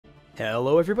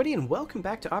Hello everybody and welcome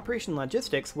back to Operation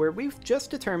Logistics, where we've just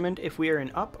determined if we are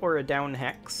an up or a down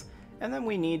hex, and then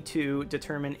we need to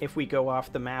determine if we go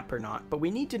off the map or not. But we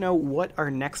need to know what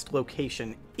our next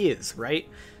location is, right?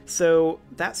 So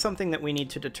that's something that we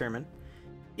need to determine.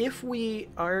 If we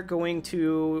are going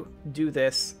to do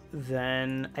this,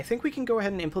 then I think we can go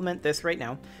ahead and implement this right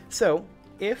now. So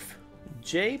if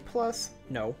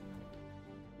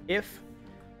if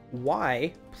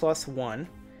y plus 1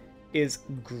 is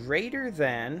greater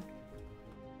than,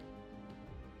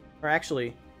 or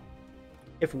actually,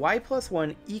 if y plus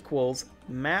 1 equals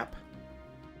map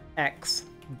x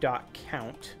dot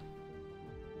count,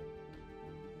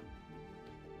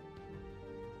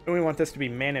 and we want this to be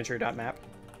manager dot map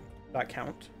dot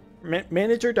count,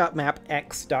 manager dot map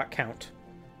x dot count.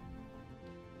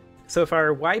 So if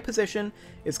our y position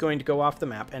is going to go off the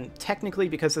map, and technically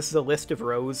because this is a list of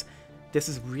rows, this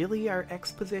is really our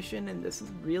x position and this is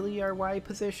really our y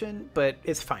position, but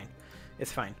it's fine.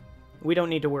 It's fine. We don't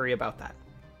need to worry about that.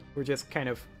 We're just kind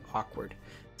of awkward.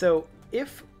 So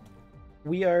if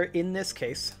we are in this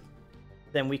case,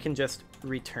 then we can just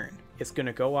return. It's going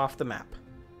to go off the map.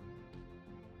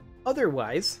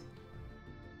 Otherwise,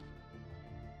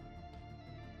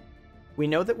 we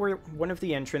know that we're one of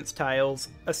the entrance tiles.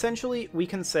 Essentially, we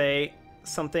can say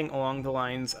something along the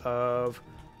lines of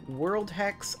world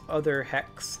hex other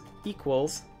hex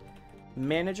equals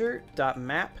manager dot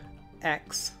map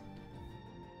x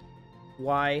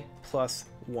y plus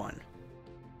 1.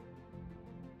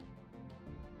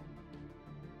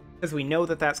 Because we know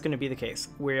that that's going to be the case.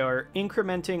 We are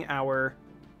incrementing our...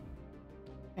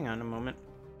 Hang on a moment.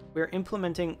 We're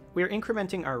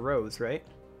incrementing our rows, right?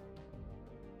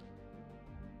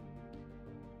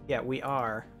 Yeah, we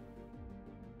are.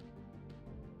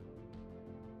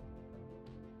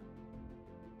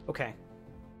 Okay.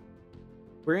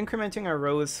 We're incrementing our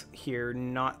rows here,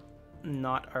 not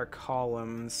our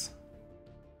columns.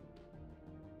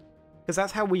 Because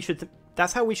that's how we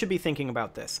should be thinking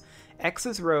about this. X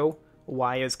is row,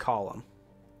 Y is column.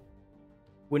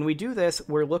 When we do this,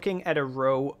 we're looking at a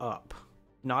row up,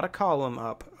 not a column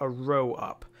up, a row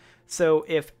up. So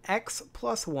if x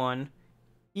plus 1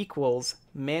 equals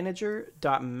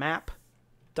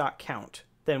manager.map.count,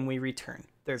 then we return.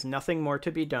 There's nothing more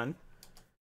to be done.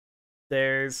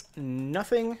 There's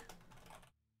nothing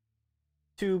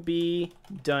to be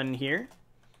done here.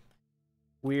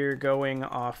 We're going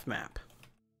off map.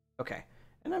 Okay,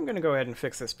 and I'm going to go ahead and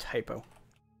fix this typo.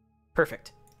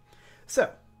 Perfect.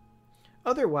 So,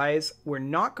 otherwise, we're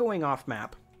not going off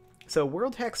map. So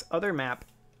world hex other map,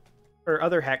 or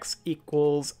other hex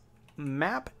equals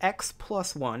map x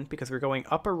plus 1, because we're going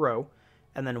up a row,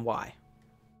 and then y.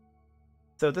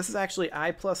 So this is actually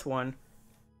I plus 1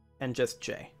 and just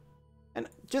j. And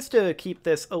just to keep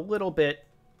this a little bit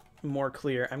more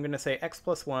clear, I'm going to say x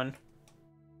plus 1,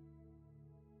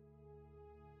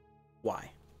 y.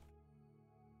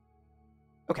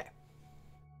 Okay.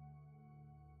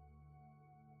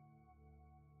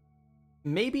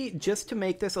 Maybe just to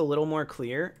make this a little more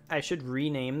clear, I should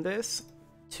rename this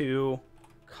to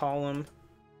column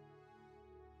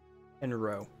and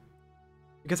row,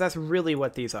 because that's really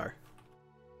what these are.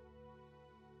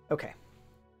 Okay.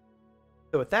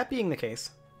 So with that being the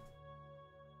case,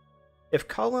 if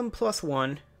column plus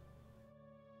 1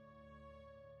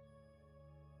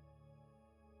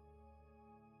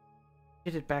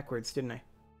 did it backwards, didn't I?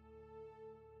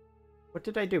 What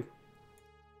did I do?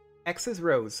 X is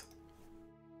rows.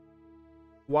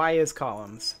 Y is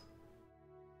columns.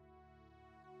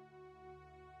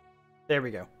 There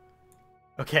we go.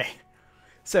 Okay.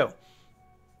 So,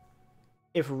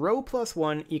 if row plus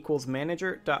 1 equals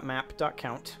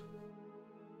manager.map.count,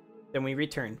 then we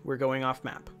return. We're going off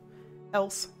map.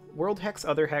 Else, world hex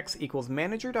other hex equals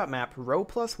manager.map row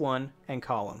plus 1 and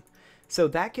column. So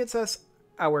that gets us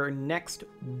our next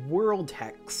world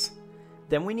hex.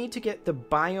 Then we need to get the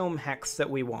biome hex that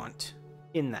we want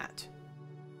in that.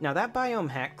 Now that biome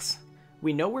hex,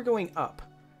 we know we're going up.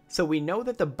 So we know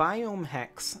that the biome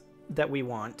hex that we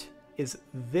want is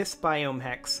this biome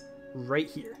hex right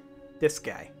here. This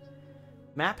guy.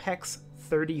 Map hex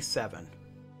 37.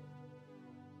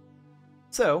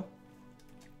 So,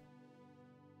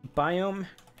 biome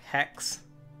hex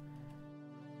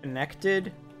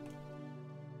connected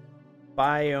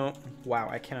biome, wow,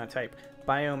 I cannot type.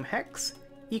 Biome hex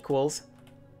equals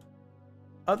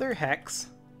other hex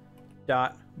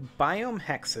dot biome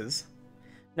hexes.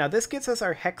 Now this gets us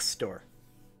our hex store.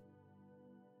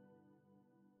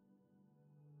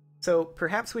 So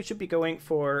perhaps we should be going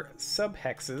for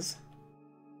subhexes.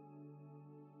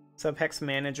 Subhex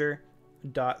manager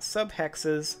dot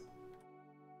subhexes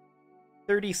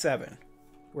 37.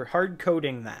 We're hard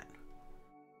coding that.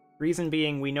 Reason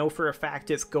being, we know for a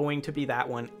fact it's going to be that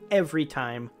one every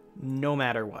time, no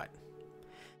matter what.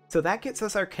 So that gets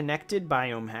us our connected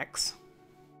biome hex.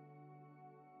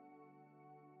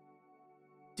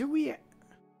 Do we...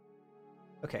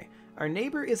 Okay, our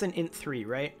neighbor is an int3,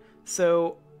 right?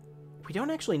 So we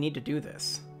don't actually need to do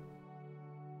this.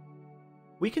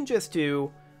 We can just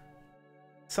do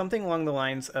something along the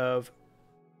lines of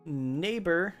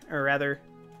neighbor, or rather,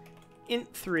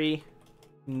 int3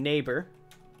 neighbor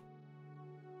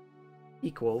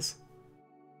equals.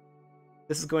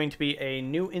 This is going to be a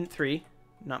new int3.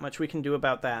 Not much we can do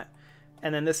about that.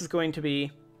 And then this is going to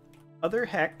be other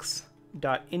hex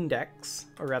dot index,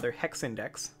 or rather hex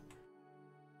index.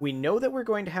 We know that we're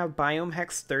going to have biome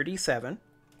hex 37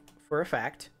 for a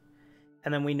fact.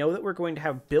 And then we know that we're going to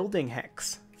have building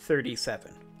hex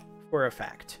 37 for a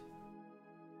fact.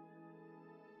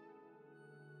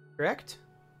 Correct?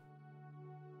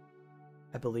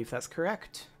 I believe that's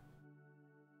correct.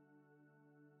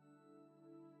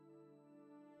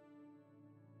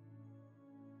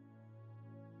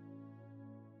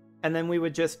 And then we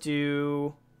would just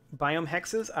do biome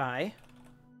hexes I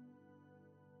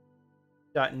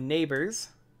dot neighbors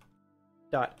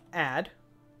dot add.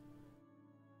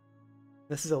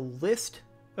 This is a list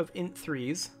of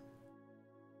int3s.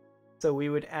 So we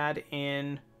would add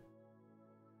in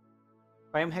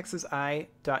biome hexes I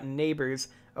dot neighbors.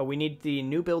 Oh, we need the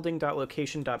new building dot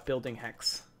location dot building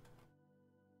hex.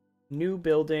 New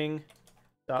building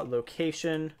dot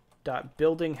location dot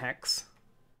building hex.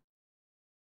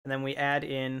 And then we add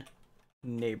in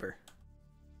neighbor.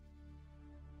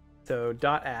 So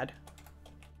dot add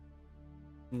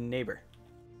neighbor.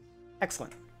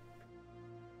 Excellent.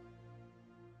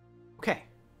 Okay.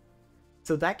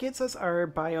 So that gets us our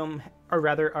biome, or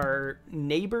rather our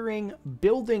neighboring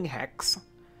building hex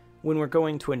when we're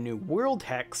going to a new world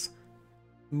hex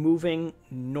moving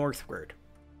northward.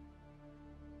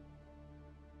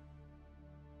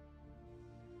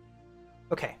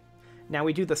 Okay. Now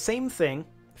we do the same thing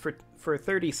for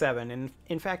 37, and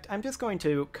in fact, I'm just going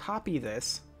to copy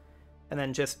this and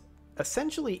then just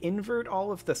essentially invert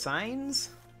all of the signs.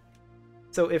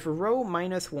 So if row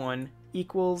 -1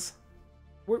 equals,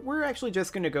 we're actually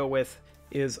just going to go with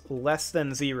is less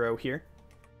than 0 here.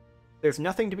 There's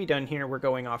nothing to be done here. We're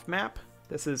going off map.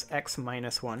 This is x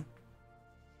 -1.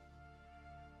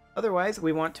 Otherwise,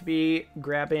 we want to be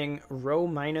grabbing row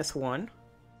 -1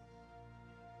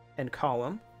 and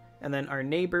column. And then our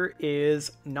neighbor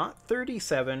is not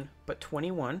 37, but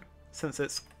 21, since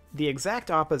it's the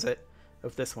exact opposite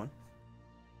of this one.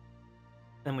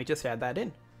 And we just add that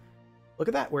in. Look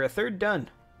at that, we're a third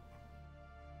done.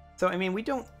 So, I mean, we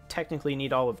don't technically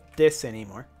need all of this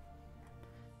anymore.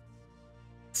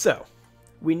 So,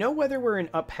 we know whether we're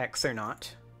in up hex or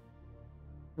not,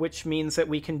 which means that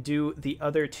we can do the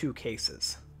other two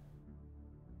cases.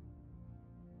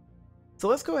 So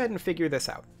let's go ahead and figure this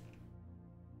out.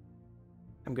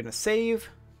 I'm going to save,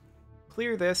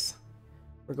 clear this,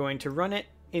 we're going to run it,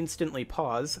 instantly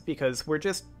pause, because we're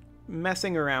just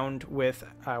messing around with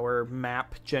our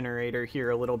map generator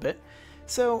here a little bit.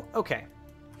 So, okay,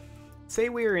 say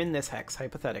we're in this hex,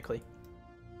 hypothetically.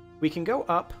 We can go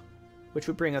up, which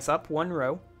would bring us up 1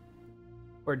 row,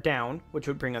 or down, which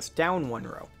would bring us down 1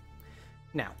 row.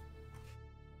 Now,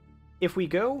 if we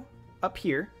go up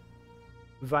here,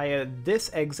 via this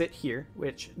exit here,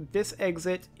 which this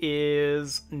exit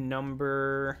is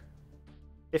number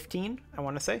 15, I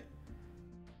want to say.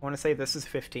 I want to say this is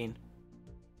 15.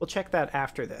 We'll check that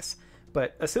after this.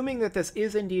 But assuming that this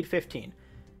is indeed 15,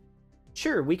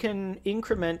 sure, we can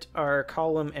increment our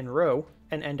column and row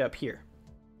and end up here.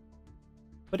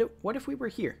 But what if we were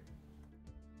here?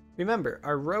 Remember,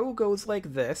 our row goes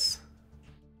like this,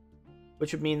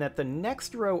 which would mean that the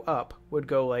next row up would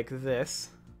go like this,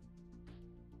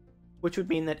 which would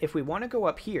mean that if we want to go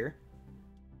up here,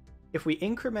 if we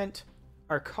increment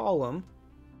our column,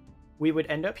 we would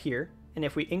end up here, and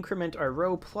if we increment our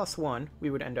row +1, we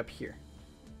would end up here.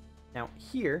 Now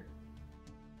here,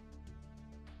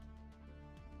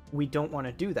 we don't want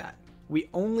to do that.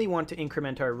 We only want to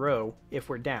increment our row if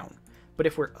we're down, but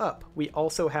if we're up, we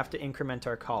also have to increment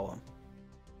our column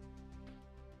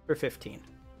for 15.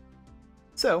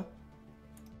 So,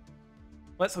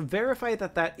 let's verify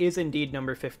that that is indeed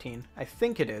number 15. I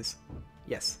think it is.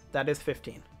 Yes, that is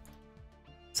 15.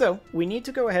 So, we need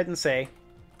to go ahead and say,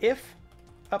 if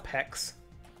up hex,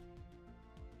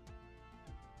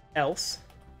 else,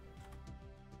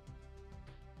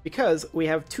 because we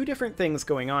have two different things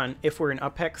going on if we're an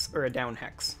up hex or a down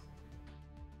hex.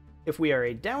 If we are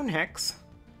a down hex,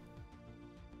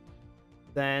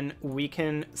 then we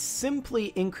can simply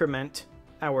increment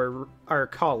our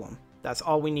column. That's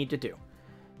all we need to do.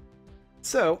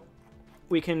 So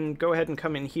we can go ahead and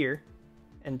come in here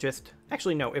and just,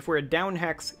 actually no, if we're a down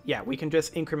hex, yeah, we can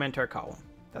just increment our column.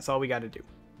 That's all we got to do.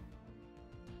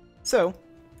 So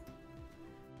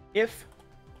if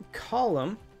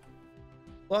column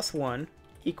plus 1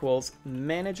 equals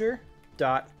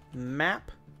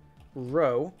manager.map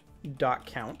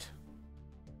row.count,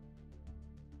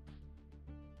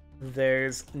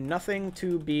 there's nothing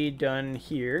to be done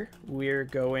here. We're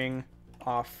going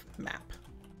off map.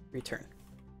 Return.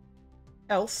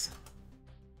 Else,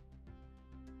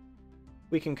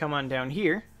 we can come on down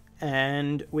here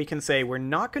and we can say we're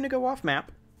not going to go off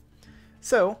map.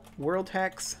 So world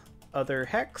hex other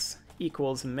hex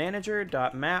equals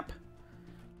manager.map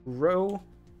row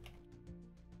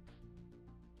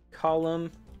column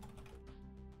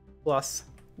plus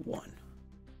 1.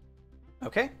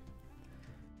 Okay.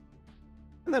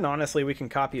 And then honestly, we can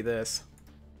copy this.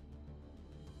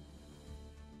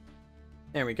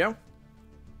 There we go.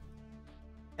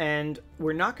 And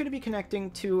we're not going to be connecting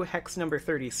to hex number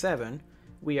 37.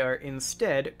 We are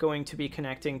instead going to be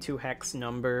connecting to hex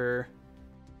number...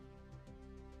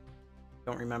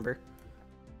 don't remember.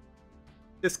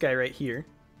 This guy right here.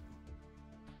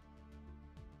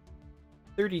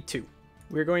 32.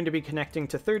 We're going to be connecting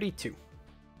to 32.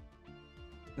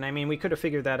 And I mean, we could have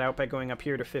figured that out by going up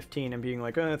here to 15 and being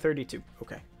like, 32.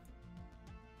 Okay.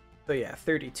 So yeah,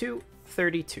 32,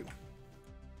 32.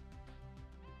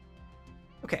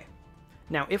 Okay.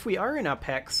 Now, if we are in up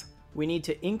hex, we need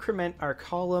to increment our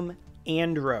column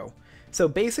and row. So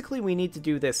basically, we need to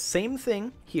do this same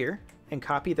thing here and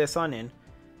copy this on in,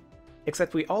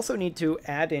 except we also need to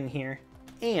add in here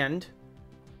and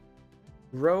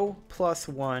row plus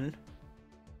 1.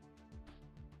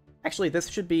 Actually, this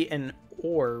should be an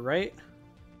or, right?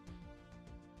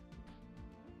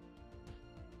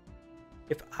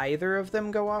 If either of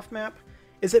them go off map?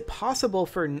 Is it possible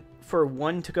for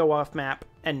one to go off map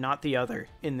and not the other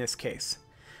in this case?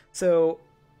 So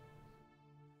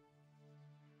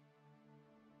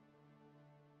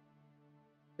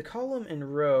the column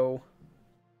and row,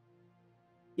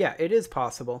 yeah, it is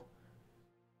possible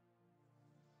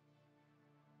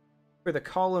for the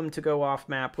column to go off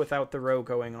map without the row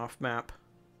going off map.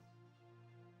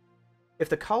 If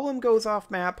the column goes off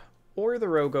map or the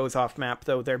row goes off map,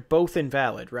 though, they're both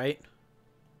invalid, right?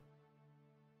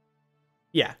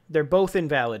 Yeah, they're both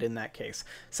invalid in that case.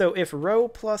 So if row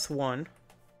plus 1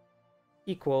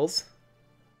 equals...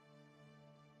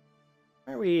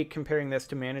 Why are we comparing this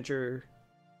to manager?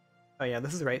 Oh yeah,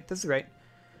 this is right. This is right.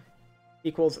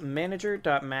 Equals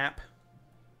manager.map.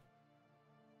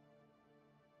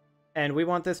 And we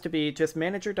want this to be just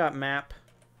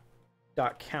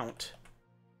manager.map.count.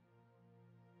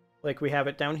 Like we have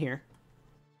it down here.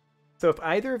 So if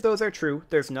either of those are true,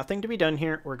 there's nothing to be done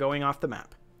here. We're going off the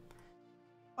map.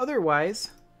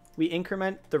 Otherwise, we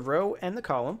increment the row and the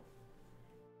column.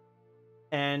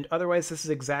 And otherwise, this is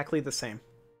exactly the same.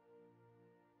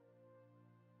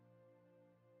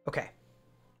 Okay.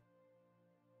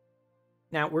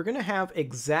 Now, we're going to have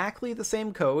exactly the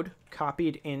same code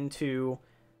copied into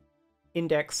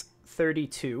index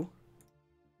 32,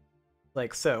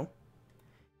 like so,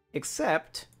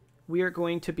 except we are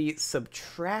going to be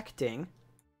subtracting,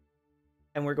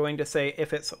 and we're going to say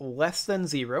if it's less than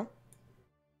 0,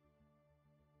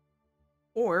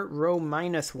 or row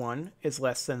minus 1 is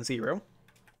less than 0.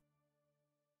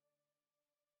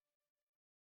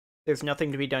 There's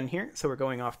nothing to be done here, so we're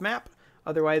going off map.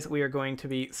 Otherwise, we are going to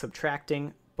be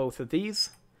subtracting both of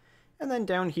these. And then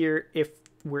down here, if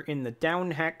we're in the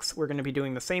down hex, we're going to be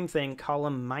doing the same thing,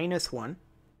 column minus 1.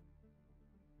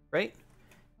 Right?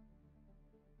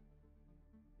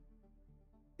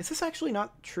 Is this actually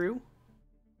not true?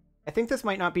 I think this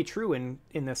might not be true in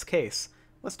this case.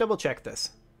 Let's double check this.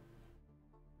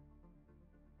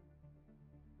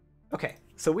 Okay,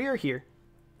 so we are here.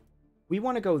 We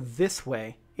want to go this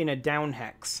way in a down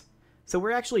hex. So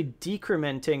we're actually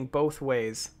decrementing both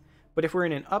ways. But if we're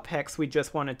in an up hex, we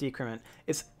just want to decrement.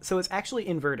 So it's actually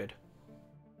inverted.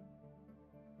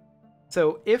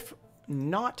 So if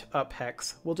not up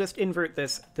hex, we'll just invert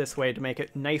this way to make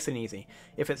it nice and easy.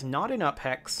 If it's not an up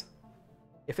hex,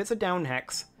 if it's a down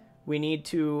hex, we need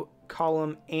to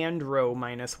column and row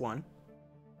minus 1.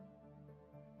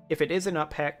 If it is an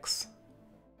up hex,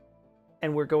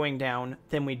 and we're going down,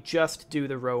 then we just do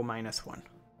the row minus 1.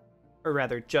 Or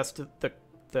rather, just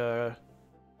the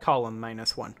column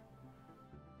minus 1.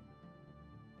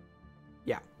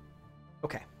 Yeah.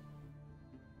 Okay.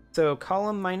 So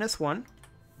column minus 1,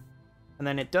 and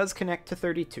then it does connect to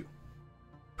 32.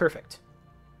 Perfect.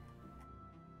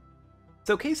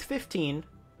 So case 15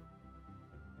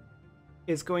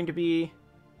 is going to be...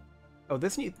 Oh,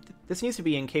 this needs to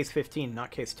be in case 15,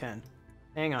 not case 10.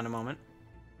 Hang on a moment.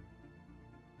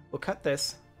 We'll cut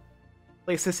this.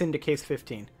 Place this into case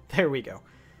 15. There we go.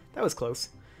 That was close.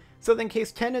 So then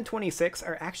case 10 and 26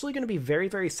 are actually going to be very,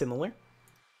 very similar.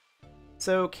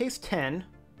 So case 10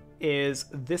 is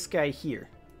this guy here.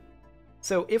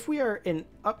 So if we are in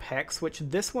up hex, which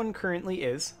this one currently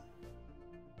is...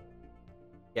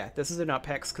 Yeah, this is an up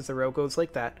hex because the row goes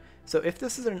like that. So if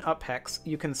this is an up hex,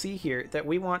 you can see here that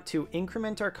we want to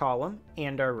increment our column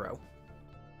and our row.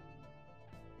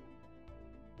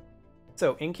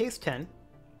 So in case 10,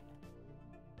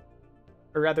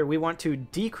 or rather we want to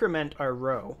decrement our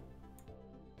row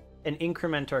and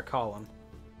increment our column.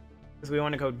 Because we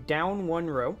want to go down one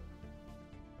row.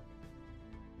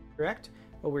 Correct?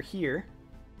 Well, we're here.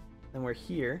 Then we're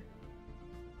here.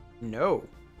 No.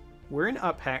 We're in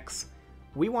up hex.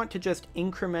 We want to just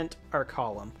increment our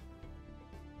column.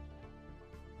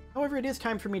 However, it is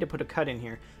time for me to put a cut in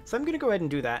here. So I'm going to go ahead and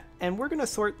do that. And we're going to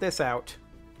sort this out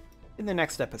in the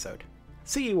next episode.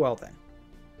 See you all then.